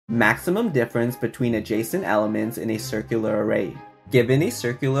Maximum difference between adjacent elements in a circular array. Given a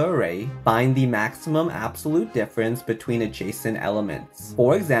circular array, find the maximum absolute difference between adjacent elements.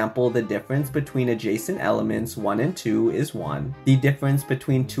 For example, the difference between adjacent elements 1 and 2 is 1, the difference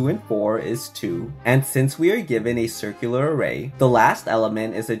between 2 and 4 is 2, and since we are given a circular array, the last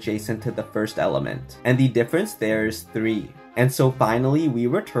element is adjacent to the first element, and the difference there is 3. And so finally, we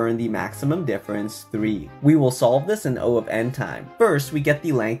return the maximum difference 3. We will solve this in O of n time. First, we get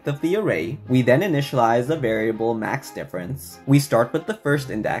the length of the array. We then initialize the variable max difference. We start with the first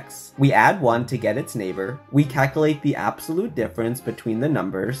index. We add 1 to get its neighbor. We calculate the absolute difference between the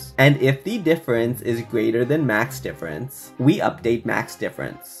numbers. And if the difference is greater than max difference, we update max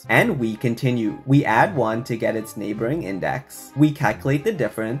difference. And we continue. We add 1 to get its neighboring index. We calculate the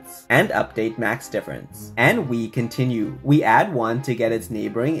difference and update max difference. And we continue. We add 1 to get its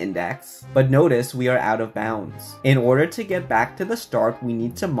neighboring index, but notice we are out of bounds. In order to get back to the start, we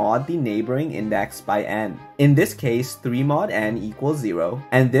need to mod the neighboring index by n. In this case, 3 mod n equals 0,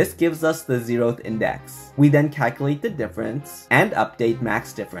 and this gives us the 0th index. We then calculate the difference and update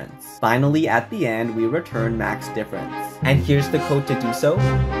max difference. Finally, at the end, we return max difference. And here's the code to do so.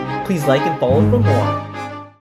 Please like and follow for more.